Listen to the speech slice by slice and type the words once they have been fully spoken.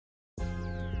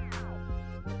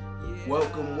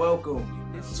Welcome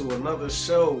to another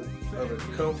show of the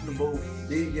Comfortable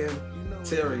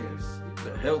Vegantarian,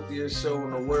 the healthiest show in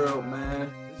the world,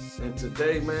 man. And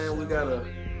today, man, we got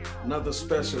another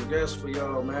special guest for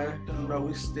y'all, man. You know,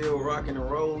 we still rocking and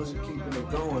rolling, keeping it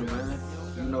going, man.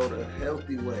 You know, the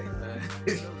healthy way, man.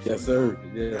 Yes, sir.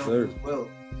 Yes, sir.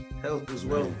 Health is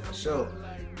wealth, for sure.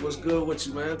 What's good with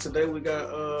you, man? Today we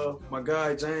got my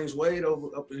guy James Wade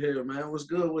up in here, man. What's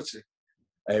good with you?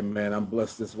 Hey, man, I'm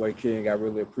blessed this way, King. I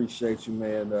really appreciate you,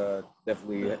 man.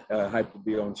 Definitely hyped to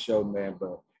be on the show, man.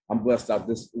 But I'm blessed out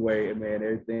this way, man.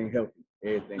 Everything healthy.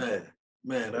 Everything healthy.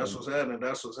 Man, that's what's happening.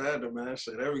 That's what's happening, man. I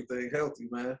said everything healthy,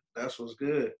 man. That's what's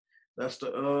good. That's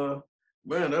the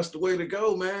man, that's the way to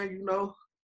go, man. You know,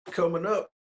 coming up,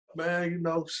 man, you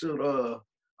know, shoot,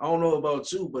 I don't know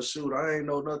about you, but shoot, I ain't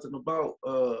know nothing about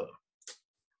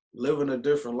living a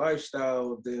different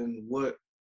lifestyle than what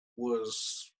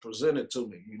was presented to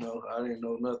me. You know, I didn't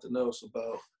know nothing else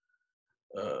about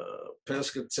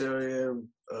pescatarian,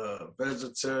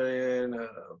 vegetarian,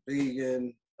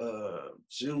 vegan,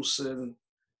 juicing,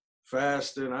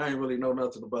 fasting. I ain't really know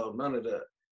nothing about none of that,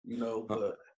 you know,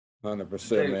 but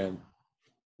 100%, man.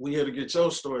 We here to get your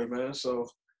story, man. So,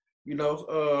 you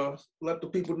know, let the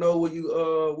people know where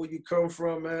you come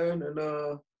from, man.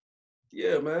 And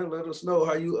yeah, man, let us know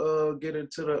how you get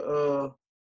into the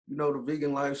you know, the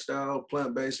vegan lifestyle,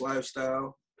 plant-based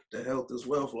lifestyle, the health is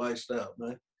wealth lifestyle,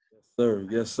 man. Yes, sir.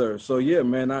 Yes, sir. So yeah,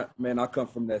 man, I come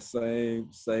from that same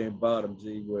bottom,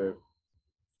 G, where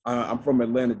I'm from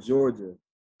Atlanta, Georgia,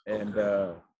 and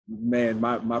man,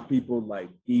 my people like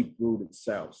deep rooted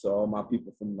South. So all my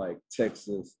people from like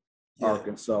Texas,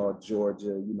 Arkansas,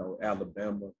 Georgia, you know,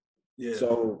 Alabama. Yeah.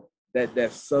 So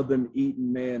that Southern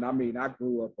eating, man. I mean, I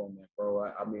grew up on that, bro.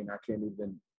 I mean, I can't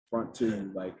even front to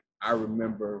you. Like I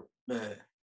remember,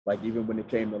 like even when it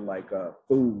came to like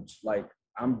foods, like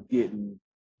I'm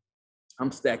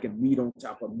stacking meat on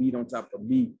top of meat on top of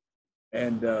meat.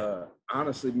 And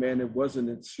honestly, man, it wasn't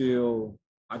until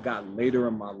I got later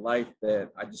in my life that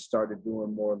I just started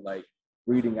doing more like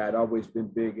reading. I'd always been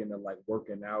big into like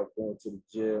working out, going to the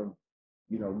gym,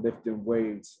 you know, lifting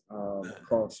weights,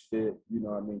 CrossFit, you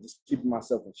know what I mean, just keeping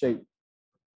myself in shape.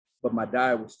 But my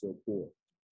diet was still poor.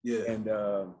 Yeah.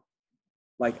 And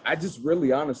like, I just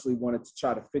really honestly wanted to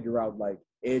try to figure out like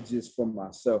edges for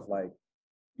myself. Like,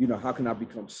 you know, how can I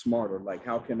become smarter? Like,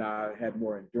 how can I have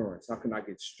more endurance? How can I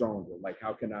get stronger? Like,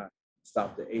 how can I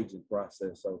stop the aging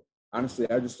process? So honestly,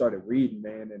 I just started reading,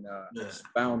 man, and just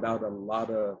found out a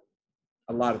lot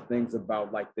of things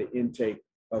about like the intake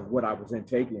of what I was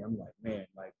intaking. I'm like, man,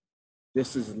 like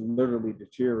this is literally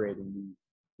deteriorating me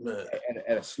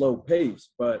at a slow pace,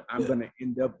 but I'm going to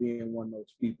end up being one of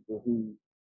those people who,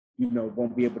 you know,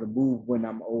 won't be able to move when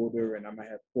I'm older, and I'm gonna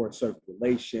have poor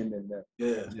circulation, and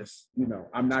just, you know,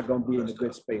 I'm not gonna be in a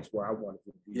good space where I wanted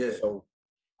to be. Yeah. So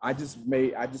I just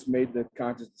made the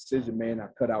conscious decision, man. I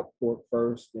cut out pork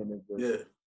first, and it was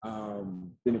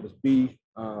then it was beef,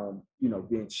 you know,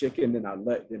 then chicken, then I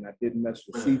didn't mess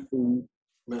with seafood.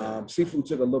 Seafood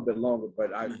took a little bit longer,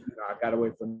 but I got away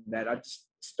from that. I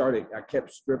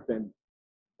kept stripping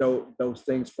those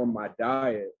things from my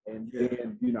diet, and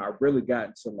then, you know, I really got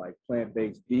into like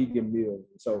plant-based vegan meals.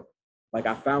 And so like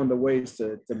I found the ways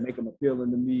to make them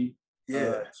appealing to me.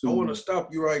 I want to stop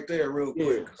you right there real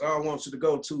quick, because I don't want you to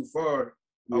go too far.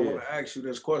 I want to ask you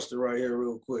this question right here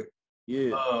real quick.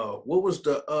 What was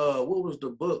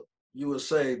the book you would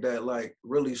say that like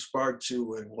really sparked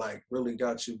you and like really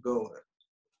got you going,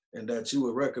 and that you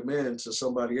would recommend to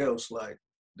somebody else? Like,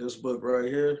 this book right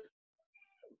here,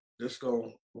 this gonna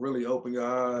really open your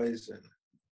eyes and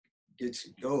get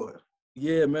you going.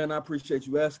 Yeah, man, I appreciate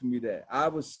you asking me that. I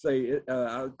would say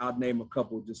I'll name a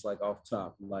couple just like off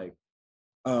top. Like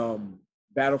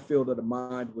Battlefield of the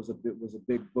Mind was a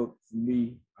big book for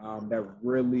me that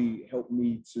really helped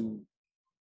me to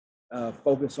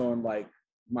focus on like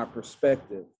my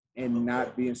perspective and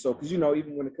not being so, because, you know,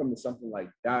 even when it comes to something like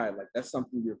diet, like that's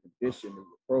something you're conditioned and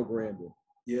you're programmed in.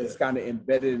 It's kind of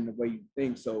embedded in the way you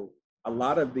think. So a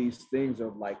lot of these things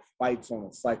are like fights on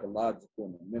a psychological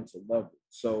and a mental level.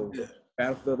 So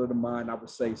Battlefield of the Mind, I would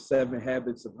say 7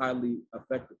 Habits of Highly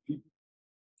Effective People.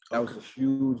 That was a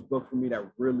huge book for me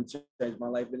that really changed my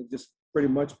life. And it just pretty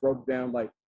much broke down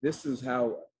like, this is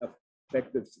how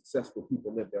effective, successful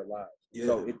people live their lives.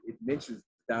 So it mentions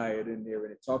diet in there,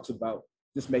 and it talks about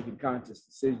just making conscious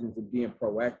decisions and being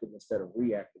proactive instead of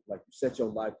reactive. Like, you set your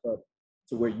life up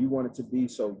to where you want it to be,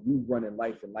 so you run in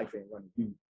life and life ain't running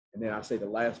you. And then I say the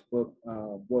last book,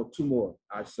 well, 2 more.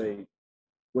 I say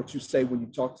What You Say When You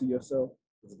Talk to Yourself,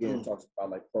 because again, it talks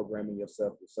about like programming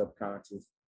yourself, your subconscious,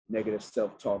 negative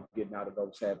self-talk, getting out of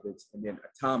those habits, and then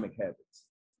atomic habits,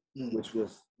 which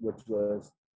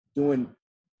was doing,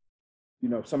 you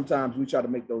know, sometimes we try to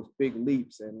make those big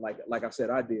leaps. And like I said,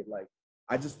 I did, like,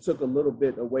 I just took a little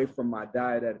bit away from my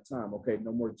diet at a time. Okay,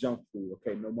 no more junk food.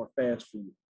 Okay, no more fast food.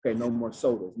 Okay, no more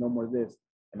sodas, no more this.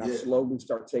 And I slowly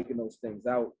start taking those things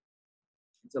out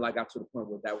until I got to the point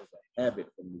where that was a habit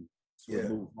for me to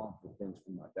remove harmful things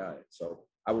from my diet. So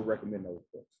I would recommend those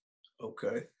books.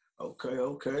 Okay.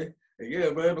 And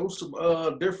yeah, man, those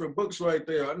some different books right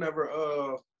there. I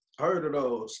never heard of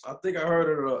those. I think I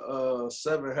heard of the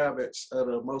 7 Habits of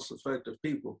the Most Effective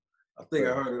People. I think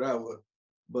I heard of that one.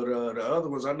 But the other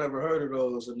ones, I never heard of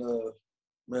those. And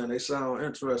man, they sound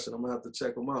interesting. I'm gonna have to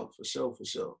check them out for sure.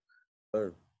 Sure.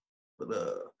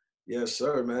 But yes,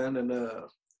 sir, man. And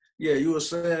yeah, you were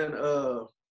saying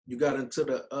you got into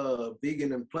the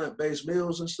vegan and plant-based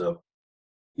meals and stuff?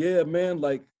 Yeah, man.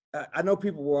 Like, I know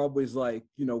people were always like,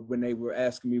 you know, when they were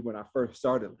asking me when I first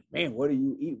started, like, man, what do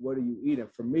you eat? What do you eat?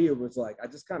 And for me, it was like, I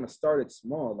just kind of started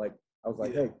small. Like, I was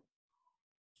like, hey,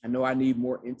 I know I need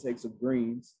more intakes of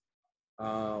greens.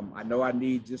 I know I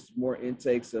need just more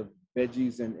intakes of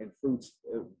veggies and fruits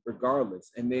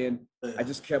regardless. And then I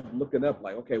just kept looking up,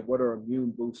 like, okay, what are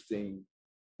immune boosting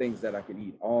things that I could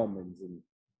eat? Almonds and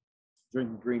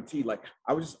drinking green tea. Like,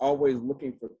 I was just always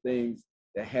looking for things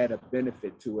that had a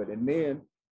benefit to it. And then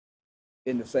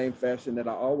in the same fashion that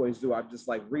I always do, I'm just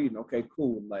like reading, okay,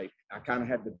 cool. Like, I kind of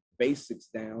had the basics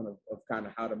down of kind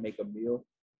of how to make a meal.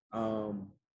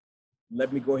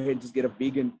 Let me go ahead and just get a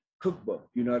vegan cookbook,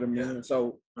 you know what I mean? And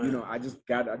so, you know, I just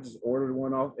ordered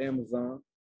one off Amazon.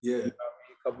 Yeah. You know,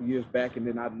 a couple years back, and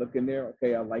then I'd look in there,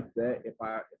 okay, I like that. If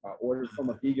I ordered from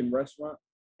a vegan restaurant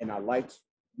and I liked,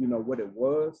 you know, what it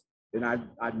was, then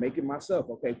I'd make it myself.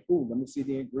 Okay, cool. Let me see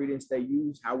the ingredients they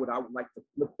use. How would I like to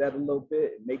flip that a little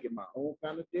bit and make it my own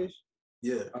kind of dish?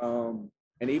 Yeah.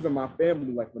 And even my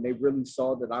family, like, when they really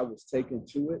saw that I was taking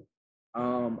to it,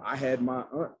 I had my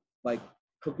aunt like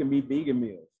cooking me vegan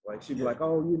meals. Like, she'd be like,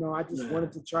 oh, you know, I just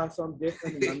wanted to try something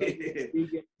different, and I know you're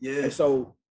vegan. And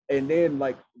so, and then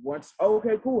like once, oh,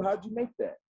 okay, cool. How'd you make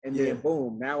that? And then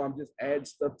boom, now I'm just adding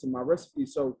stuff to my recipe.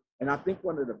 So, and I think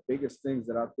one of the biggest things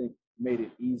that I think made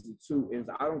it easy too is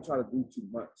I don't try to do too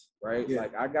much, right?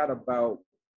 Like, I got about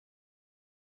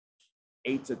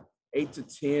 8 to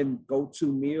 10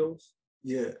 go-to meals.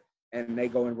 Yeah. And they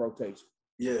go in rotation.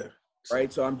 Yeah.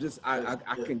 Right. So I'm just, I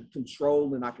can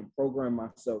control and I can program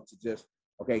myself to just,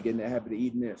 okay, get in the habit of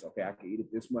eating this. Okay, I can eat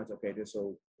it this much. Okay, this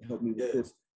will help me with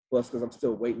this. Plus, because I'm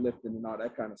still weightlifting and all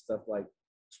that kind of stuff, like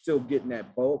still getting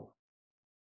that bulk.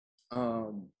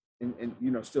 And you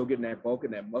know, still getting that bulk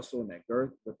and that muscle and that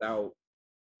girth without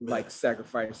like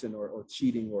sacrificing or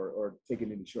cheating or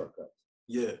taking any shortcuts.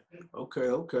 Yeah.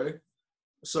 Okay.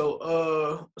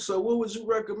 So what would you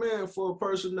recommend for a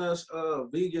person that's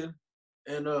vegan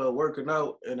and working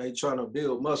out and they trying to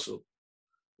build muscle?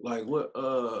 Like, what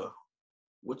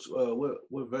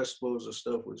vegetables or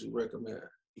stuff would you recommend?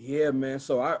 Yeah, man.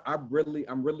 So I'm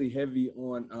really heavy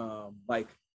on like,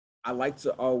 I like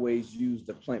to always use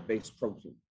the plant-based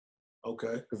protein.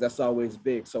 Okay. Because that's always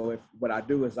big. So what I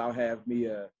do is I'll have me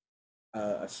a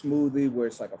smoothie where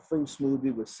it's like a fruit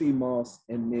smoothie with sea moss,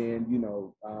 and then, you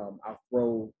know, I'll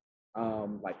throw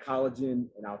like collagen,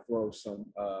 and I'll throw some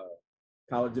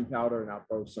collagen powder, and I'll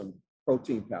throw some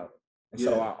protein powder. And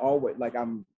so I always, like,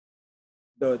 I'm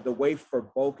the way for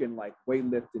bulk and like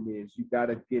weightlifting is you got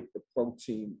to get the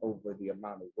protein over the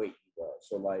amount of weight you are.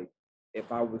 So like,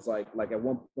 if I was like at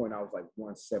one point I was like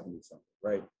 170 something,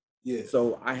 right? Yeah.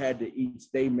 So I had to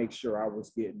each day make sure I was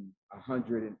getting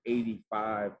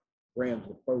 185 grams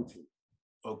of protein.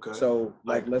 Okay. So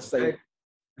like, let's say,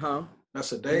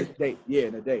 That's a day?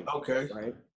 In a day. Okay.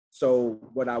 Right. So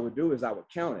what I would do is I would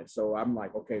count it. So I'm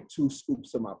like, okay, 2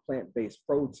 scoops of my plant-based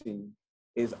protein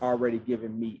is already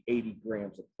giving me 80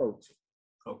 grams of protein.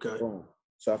 Okay. Boom.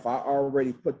 So if I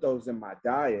already put those in my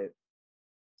diet,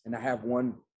 and I have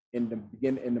one in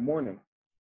the morning,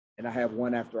 and I have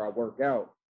one after I work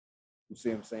out, you see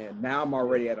what I'm saying? Now I'm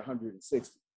already at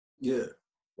 160. Yeah.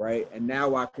 Right. And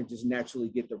now I can just naturally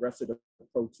get the rest of the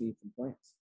protein from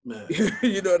plants. Man.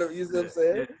 You know what I'm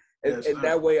saying? Yeah. And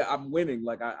that way I'm winning.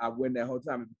 Like, I win that whole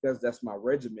time, because that's my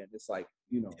regimen. It's like,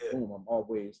 you know, boom, I'm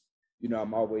always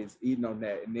eating on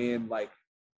that. And then like,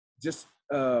 just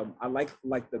I like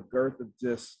the girth of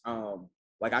just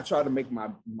like, I try to make my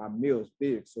meals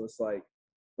big. So it's like,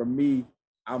 for me,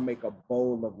 I'll make a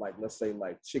bowl of like, let's say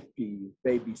like chickpeas,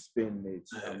 baby spinach,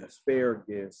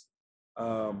 asparagus,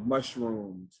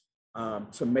 mushrooms,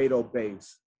 tomato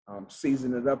base,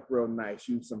 season it up real nice,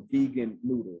 use some vegan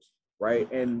noodles,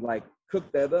 right? And like,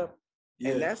 cook that up.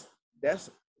 And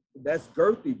that's that's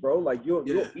girthy, bro. Like you'll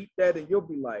eat that and you'll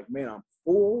be like, man, I'm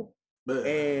full.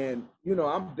 And you know,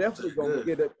 I'm definitely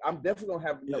gonna I'm definitely gonna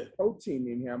have enough protein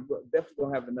in here. I'm definitely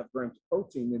gonna have enough grams of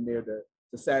protein in there to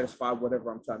satisfy whatever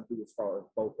I'm trying to do as far as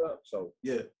bulk up. So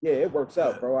it works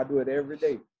out, bro. I do it every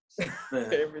day.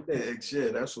 Every day.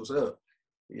 Shit, that's what's up.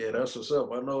 Yeah, that's what's up.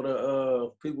 I know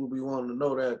that people be wanting to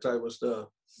know that type of stuff.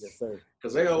 Yes, sir.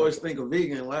 Because they always think of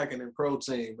vegan lacking in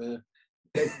protein, man.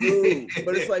 They do,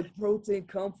 but it's like protein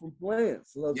come from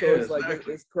plants. So it's like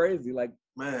it's crazy. Like,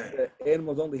 man, the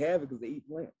animals only have it because they eat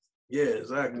plants. Yeah,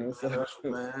 exactly. You know,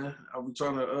 man. I'll be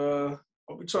trying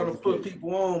to put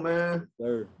people on, man. Yes,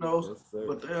 sir. You know, yes, sir.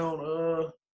 But they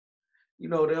don't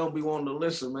they don't be wanting to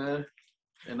listen, man.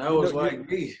 And that was like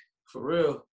me, for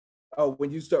real. Oh,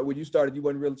 when you started, you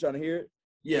wasn't really trying to hear it?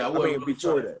 Yeah, I wasn't mean, really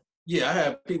before that. Yeah, I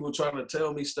had people trying to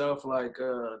tell me stuff, like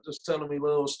just telling me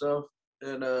little stuff,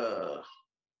 and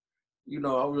you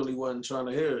know, I really wasn't trying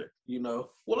to hear it, you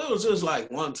know. Well, it was just like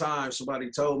one time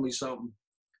somebody told me something,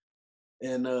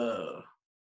 and I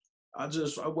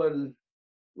wasn't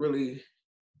really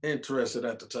interested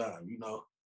at the time, you know.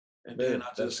 And then I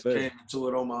just came into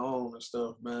it on my own and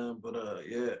stuff, man. But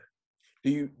yeah.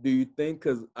 Do you think,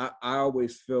 because I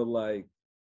always feel like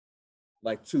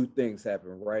two things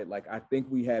happen, right? Like I think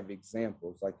we have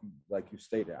examples, like you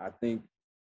stated. I think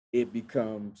it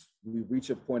becomes, we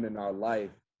reach a point in our life,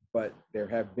 but there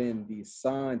have been these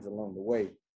signs along the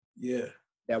way. Yeah.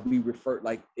 That we refer,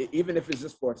 like, even if it's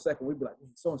just for a second, we'd be like,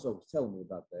 so-and-so was telling me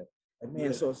about that. Like,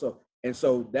 man, so-and-so. And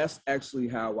so that's actually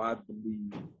how I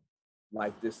believe,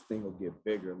 like, this thing will get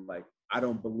bigger. Like, I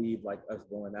don't believe, like, us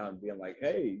going out and being like,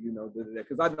 hey, you know,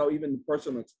 because I know even the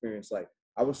personal experience, like,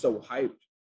 I was so hyped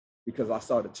because I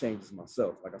saw the changes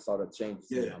myself. Like, I saw the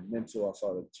changes in my mental, I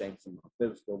saw the changes in my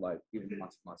physical, like, even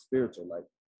my spiritual, like,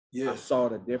 I saw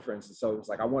the difference. And so it's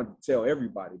like, I wanted to tell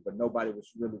everybody, but nobody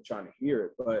was really trying to hear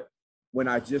it. But when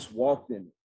I just walked in,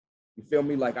 you feel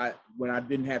me? Like when I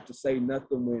didn't have to say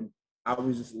nothing, when I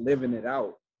was just living it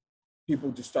out,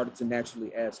 people just started to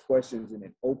naturally ask questions, and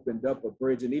it opened up a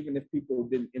bridge. And even if people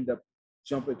didn't end up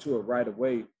jumping to it right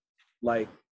away, like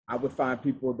I would find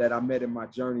people that I met in my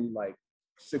journey like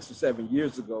 6 or 7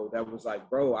 years ago that was like,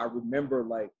 bro, I remember,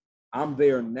 like, I'm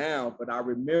there now, but I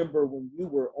remember when you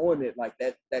were on it, like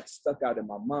that stuck out in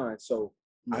my mind. So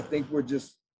I think we're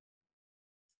just,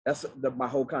 that's my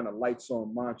whole kind of lights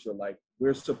on mantra. Like,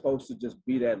 we're supposed to just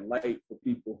be that light for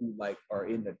people who like are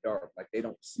in the dark, like they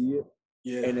don't see it.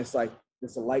 Yeah. And it's like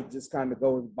this light just kind of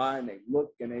goes by and they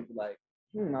look and they be like,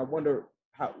 I wonder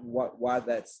why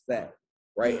that's that.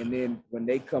 Right. Yeah. And then when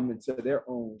they come into their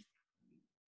own,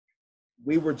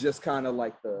 we were just kind of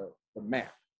like the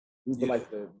map. We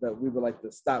were like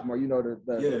the stop mark, you know,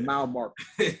 the mile mark,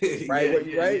 right?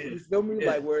 You feel me?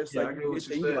 Like where it's like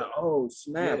you're like, oh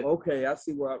snap, okay, I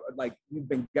see where like you've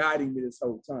been guiding me this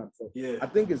whole time. So I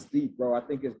think it's deep, bro. I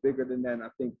think it's bigger than that. And I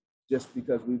think just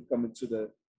because we've come into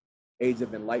the age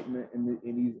of enlightenment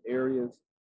in these areas,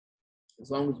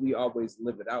 as long as we always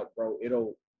live it out, bro,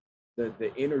 it'll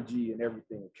the energy and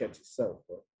everything will catch itself,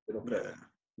 bro. It'll catch.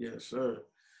 Yes, sir.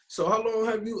 So how long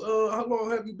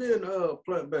have you been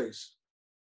plant-based?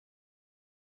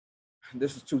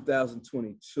 This is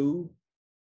 2022.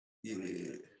 Yeah.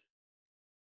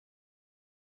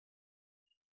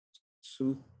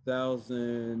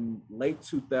 Late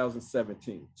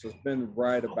 2017. So it's been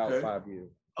right about 5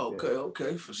 years.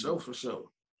 Okay, for sure.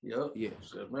 Yep. Yeah.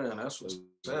 So, man, that's what's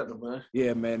happening, man.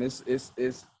 Yeah, man. It's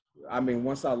I mean,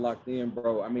 once I locked in,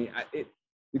 bro, I mean,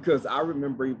 because I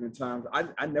remember even times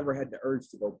I never had the urge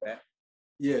to go back.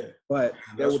 Yeah. But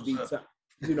there would be times,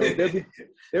 you know,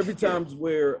 there'd be times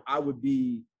where I would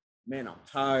be, man, I'm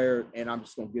tired and I'm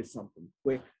just gonna get something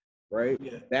quick, right?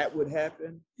 Yeah. That would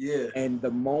happen. Yeah. And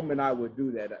the moment I would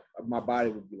do that, my body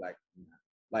would be like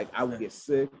I would get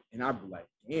sick and I'd be like,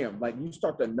 damn, like you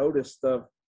start to notice stuff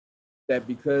that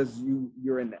because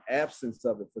you're in the absence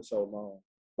of it for so long.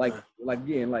 Like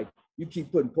again, like you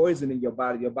keep putting poison in your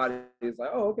body is like,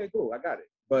 oh, okay, cool, I got it.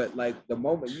 But like the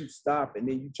moment you stop and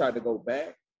then you try to go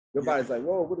back, your body's like,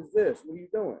 whoa, what is this? What are you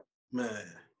doing? Man.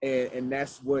 And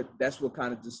that's what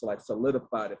kind of just like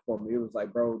solidified it for me. It was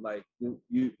like, bro, like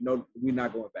you know, we're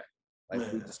not going back. Like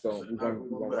man, we're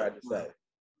gonna ride this out.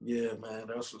 Yeah, man,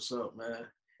 that's what's up, man.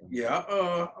 Yeah,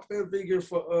 I've been vegan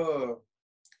for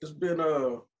it's been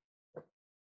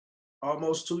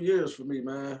almost 2 years for me,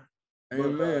 man.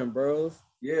 Amen, bros.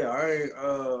 Yeah, I ain't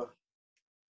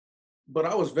but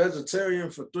I was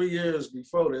vegetarian for 3 years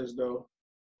before this though.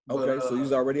 Okay, so you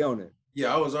was already on it.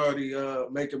 Yeah, I was already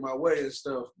making my way and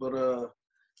stuff. But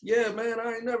yeah, man,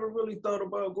 I ain't never really thought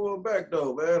about going back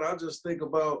though, man. I just think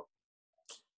about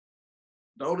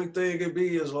The only thing it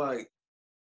be is like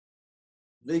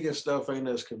vegan stuff ain't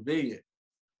as convenient.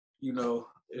 You know,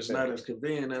 it's not as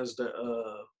convenient as the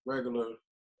regular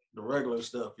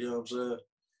stuff. You know what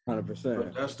I'm saying? 100%.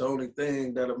 But that's the only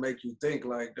thing that'll make you think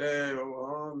like, damn, I'm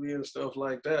hungry and stuff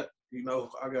like that. You know,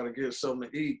 I gotta get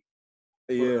something to eat.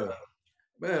 Yeah.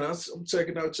 But, man, I'm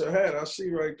checking out your hat. I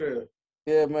see right there.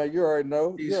 Yeah, man, you already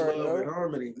know. Peace, love, and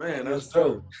harmony. Man, yes, that's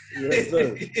dope. Yes,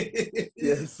 sir.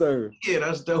 Yes, sir. Yeah,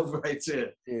 that's dope right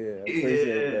there. Yeah,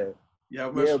 appreciate that.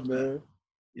 Yeah, man. That.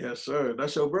 Yes, sir.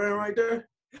 That's your brand right there?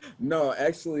 No,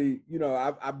 actually, you know,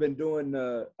 I've been doing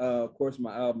of course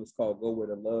my album is called Go Where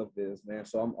the Love Is, man.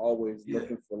 So I'm always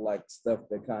looking for like stuff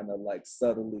that kind of like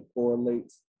subtly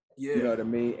correlates. Yeah. You know what I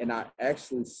mean? And I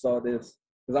actually saw this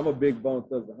because I'm a big Bone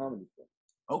Thugs and Harmony fan.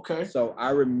 Okay. So I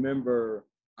remember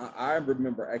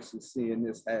actually seeing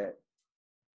this hat.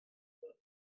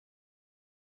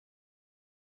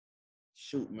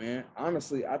 Shoot, man.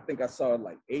 Honestly, I think I saw it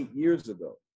like 8 years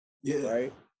ago. Yeah.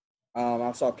 Right.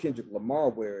 I saw Kendrick Lamar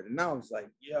wear it, and I was like,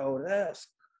 "Yo, that's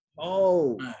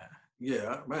cold."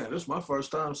 Yeah, man, this is my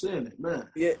first time seeing it, man.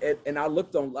 Yeah, and I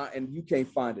looked online, and you can't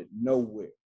find it nowhere.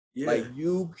 Yeah. Like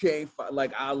you can't find.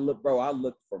 Like I looked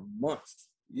for months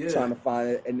trying to find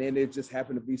it, and then it just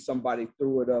happened to be somebody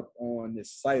threw it up on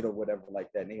this site or whatever like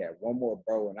that, and they had one more,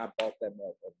 bro, and I bought that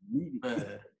up immediately.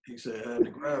 Man, he said I had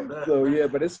to grab that. So yeah,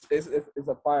 but it's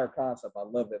a fire concept. I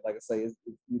love it. Like I say, it's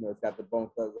you know, it's got the Bone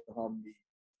Thugs and Harmony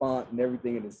font and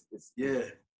everything, and it's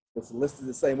listed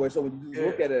the same way. So when you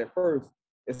look at it at first,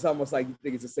 it's almost like you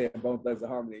think it's just saying Bone Thugs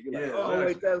and Harmony. You're like, oh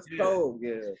wait, that's cold.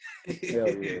 Yeah.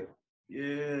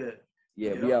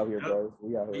 Yeah, we out here, bro.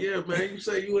 We out here. Yeah, man. You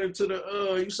say you went to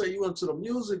the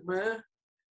music, man.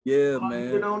 Yeah, man. How long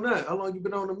you been on that? How long you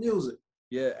been on the music?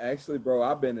 Yeah, actually, bro,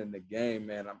 I've been in the game,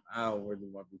 man. I don't really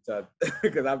want to be touched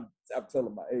because I'm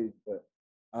telling my age, but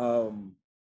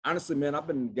honestly, man, I've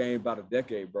been in the game about a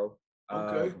decade, bro.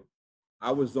 Okay.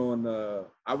 I was on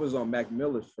Mac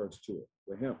Miller's first tour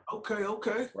with him.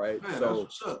 Okay. Right. Man, so that's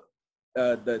what's up.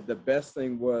 The best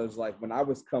thing was like when I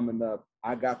was coming up,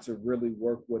 I got to really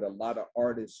work with a lot of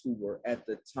artists who were at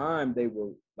the time they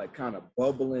were like kind of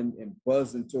bubbling and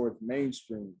buzzing towards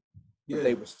mainstream. But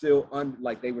they were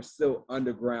still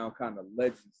underground kind of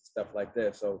legends and stuff like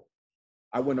that. So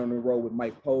I went on the road with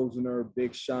Mike Posner,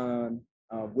 Big Sean,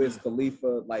 Wiz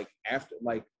Khalifa,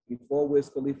 before Wiz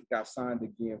Khalifa got signed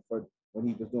again for when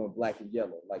he was doing Black and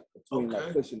Yellow, like between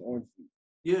like Push and Orange Juice.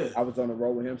 Yeah. I was on the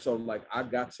road with him. So like I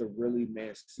got to really,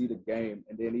 man, see the game.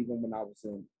 And then even when I was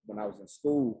in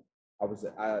school,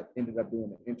 I ended up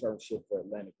doing an internship for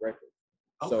Atlantic Records.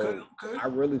 So I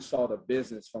really saw the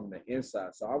business from the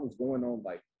inside. So I was going on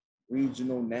like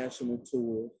regional, national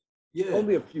tours. Yeah.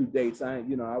 Only a few dates. I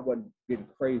wasn't getting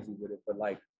crazy with it, but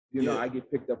like, I get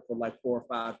picked up for like 4 or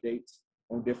 5 dates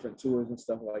on different tours and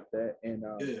stuff like that. And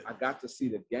I got to see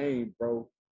the game, bro,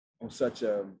 on such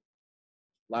a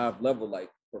live level, like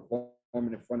performing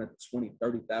in front of 20,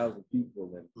 30,000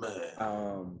 people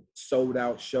and sold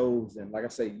out shows. And like I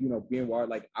say, being wild,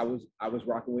 like I was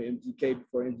rocking with MGK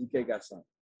before MGK got signed.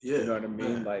 Yeah. You know what I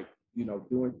mean? Like,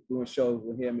 doing shows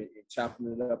with him and chopping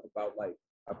it up about like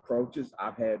approaches.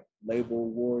 I've had label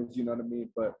awards, you know what I mean?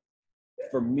 But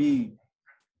for me,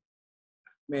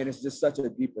 man, it's just such a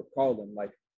deeper calling.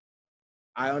 Like,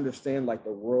 I understand like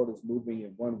the world is moving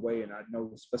in one way, and I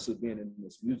know, especially being in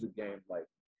this music game, like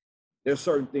there's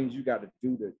certain things you got to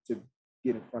do to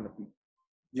get in front of people.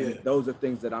 Yeah, and those are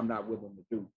things that I'm not willing to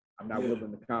do. I'm not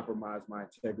willing to compromise my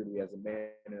integrity as a man,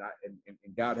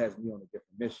 and God has me on a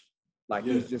different mission. Like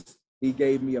He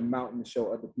gave me a mountain to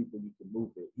show other people you can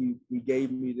move it. He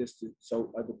gave me this to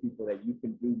show other people that you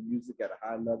can do music at a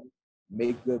high level,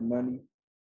 make good money,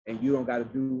 and you don't got to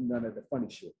do none of the funny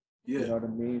shit. Yeah. You know what I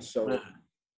mean? So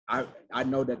I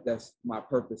know that that's my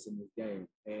purpose in this game.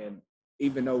 And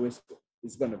even though it's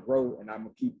going to grow, and I'm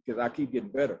going to because I keep getting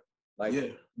better. Like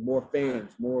more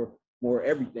fans, more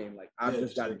everything. Like I've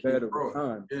just gotten better with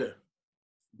time. Yeah.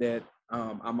 That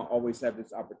I'm going to always have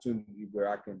this opportunity where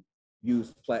I can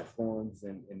use platforms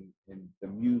and the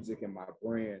music and my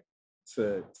brand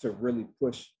to really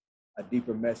push a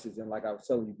deeper message. And like I was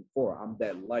telling you before, I'm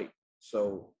that light.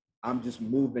 So I'm just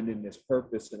moving in this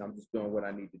purpose, and I'm just doing what I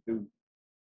need to do.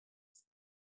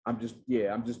 I'm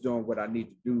just doing what I need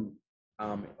to do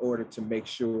in order to make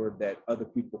sure that other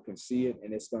people can see it,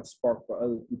 and it's going to spark for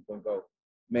other people and go,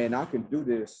 man, I can do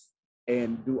this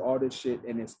and do all this shit,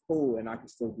 and it's cool, and I can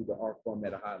still do the art form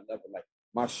at a high level. Like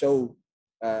my show,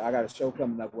 I got a show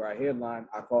coming up where I headline.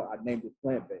 I named it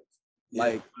Plant Based.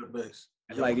 Like,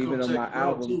 like even on my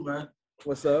album. Too, man.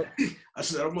 What's up? I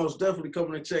said I'm most definitely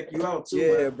coming to check you out too.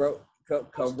 Yeah, man. bro.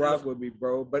 come rock with me,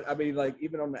 bro. But I mean, like,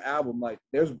 even on the album, like,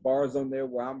 there's bars on there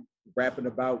where I'm rapping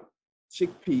about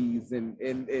chickpeas and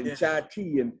chai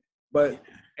tea, but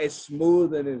it's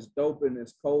smooth and it's dope and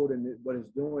it's cold, and what it's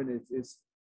doing is it's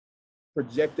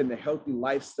projecting a healthy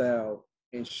lifestyle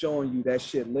and showing you that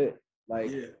shit lit.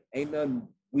 Like, ain't nothing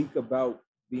weak about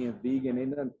being vegan. Ain't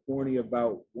nothing corny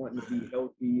about wanting to be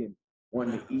healthy and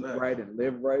wanting to eat right and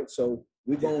live right. So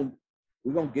we're gonna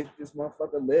get this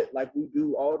motherfucker lit like we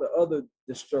do all the other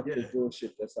destructive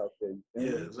bullshit that's out there.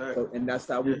 Exactly. So, and that's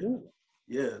how we move.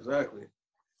 Yeah, exactly.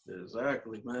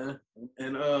 Exactly, man.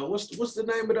 And what's the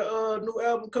name of the new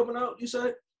album coming out, you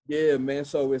say? Yeah, man.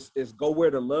 So it's Go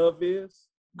Where the Love Is.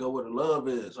 Go Where the Love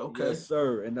Is. Okay. Yes,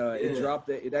 sir. And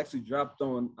it actually dropped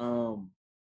on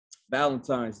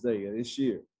Valentine's Day of this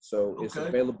year. So it's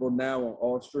available now on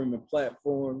all streaming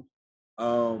platforms.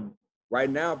 Right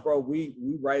now, bro, we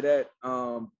right at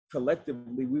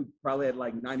collectively we probably had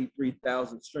like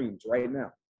 93,000 streams right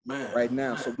now. Man, right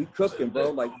now. So we cooking, bro.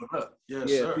 Like,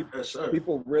 sir.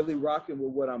 People really rocking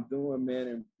with what I'm doing, man,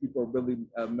 and people are really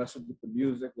messing with the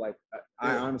music. Like,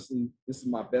 I honestly, this is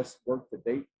my best work to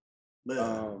date.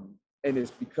 And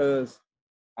it's because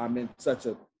I'm in such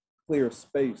a clear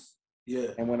space.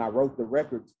 Yeah. And when I wrote the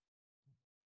records,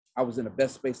 I was in the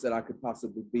best space that I could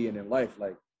possibly be in life.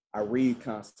 Like, I read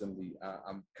constantly.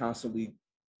 I'm constantly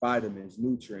vitamins,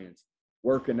 nutrients,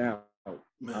 working out.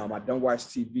 I don't watch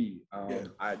TV.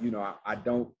 I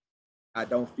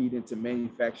don't feed into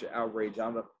manufactured outrage.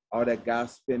 All that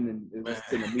gossiping and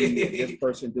to the media, this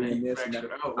person doing this and that.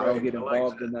 I don't get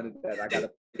involved in none of that. I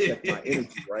gotta protect my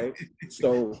energy, right?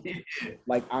 So,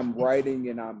 like, I'm writing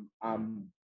and I'm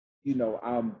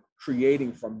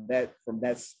creating from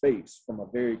that space, from a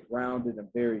very grounded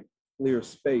and very clear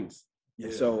space. Yeah.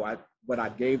 And so what I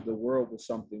gave the world was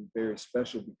something very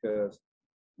special because,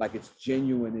 like, it's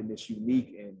genuine and it's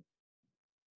unique, and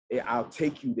I'll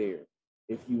take you there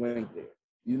if you ain't there.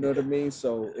 You know what I mean?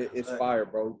 So it's fire,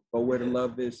 bro. Go Where the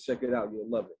Love Is. Check it out. You'll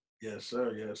love it. Yes,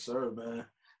 sir, man.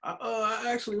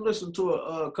 I actually listened to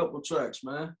a couple tracks,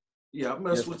 man. Yeah, I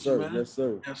mess with you, man. Yes,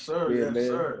 sir. Yes, sir. Yeah, yes,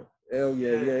 sir. Hell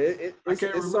yeah. I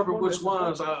can't remember which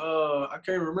ones. I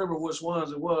can't remember which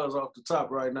ones it was off the top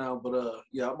right now, but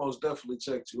I most definitely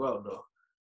checked you out though.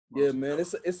 Yeah, man.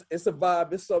 It's a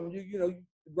vibe. It's something you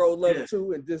roll up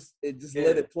to and just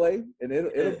let it play, and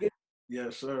it'll get.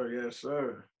 Yes,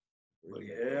 sir. But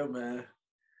yeah, man.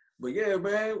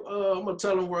 I'm gonna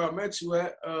tell them where I met you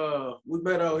at. We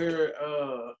met out here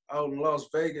out in Las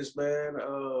Vegas, man.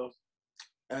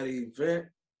 At an event.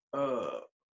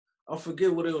 I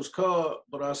forget what it was called,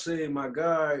 but I seen my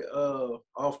guy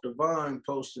off the Vine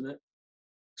posting it.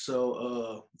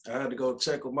 So I had to go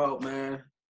check him out, man,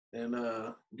 and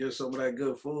get some of that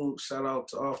good food. Shout out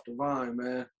to Off the Vine,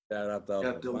 man. Shout out to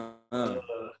Off the Vine.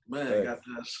 Got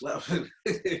that slapping.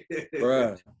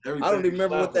 Bruh. I don't even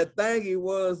remember what that thingy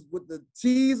was with the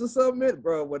cheese or something,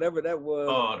 bro. Whatever that was.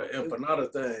 Oh, the empanada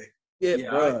thing. Yeah,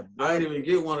 bro. I didn't even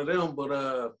get one of them,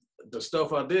 but the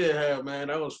stuff I did have, man,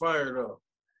 that was fire though.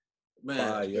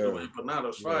 Man,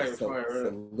 empanadas, fire.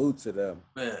 Salute to them.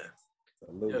 Man.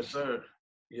 Salute. Yes, sir.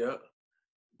 Yeah.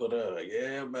 But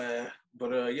man.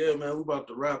 But man, we about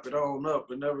to wrap it on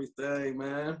up and everything,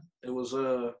 man. It was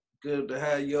good to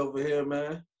have you over here,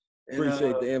 man. And,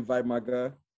 appreciate the invite, my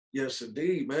guy. Yes,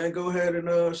 indeed, man. Go ahead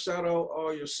and shout out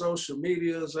all your social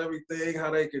medias, everything, how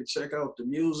they can check out the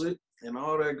music and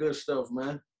all that good stuff,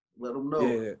 man. Let them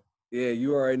know. Yeah,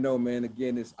 you already know, man.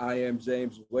 Again, it's I Am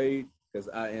James Wade, because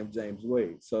I am James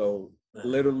Wade. So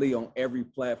literally on every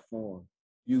platform,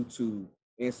 YouTube,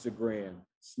 Instagram,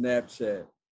 Snapchat,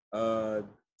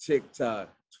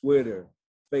 TikTok, Twitter,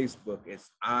 Facebook,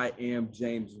 it's I Am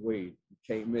James Wade. You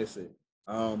can't miss it.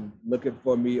 Looking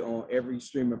for me on every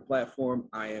streaming platform,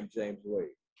 I Am James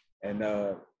Wade. And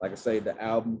like I say, the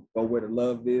album, Go Where the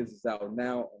Love Is out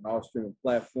now on all streaming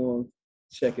platforms.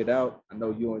 Check it out. I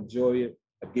know you'll enjoy it.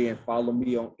 Again, follow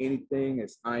me on anything.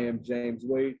 It's I Am James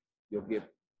Wade.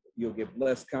 You'll get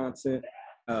blessed content,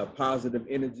 positive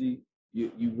energy.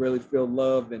 You really feel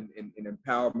love and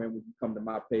empowerment when you come to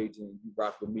my page and you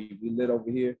rock with me. We lit over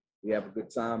here. We have a good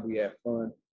time. We have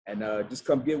fun, and just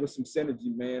come get with some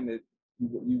synergy, man.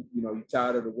 You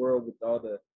tired of the world with all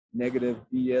the negative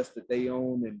BS that they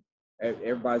own, and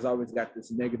everybody's always got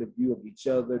this negative view of each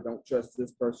other. Don't trust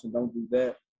this person. Don't do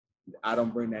that. I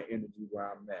don't bring that energy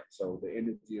where I'm at. So the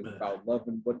energy is about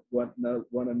loving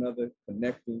one another,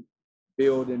 connecting,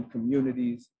 building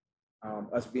communities,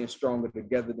 us being stronger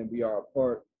together than we are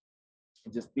apart,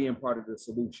 and just being part of the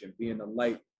solution, being the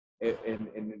light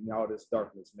in all this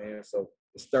darkness, man. So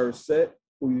it's third set.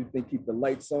 Who you think keep the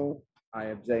lights on? I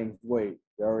Am James Wade.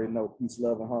 You already know. Peace,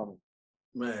 love, and harmony.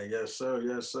 Man, yes, sir.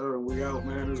 Yes, sir. We out,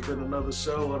 man. It's been another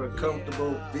show of the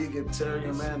Comfortable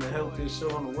Vegantarian, man, the healthiest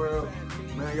show in the world.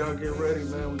 Man, y'all get ready,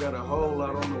 man. We got a whole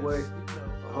lot on the way.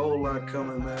 A whole lot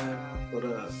coming, man. But,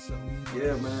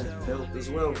 yeah, man. Health is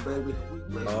wealth, baby.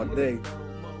 All day.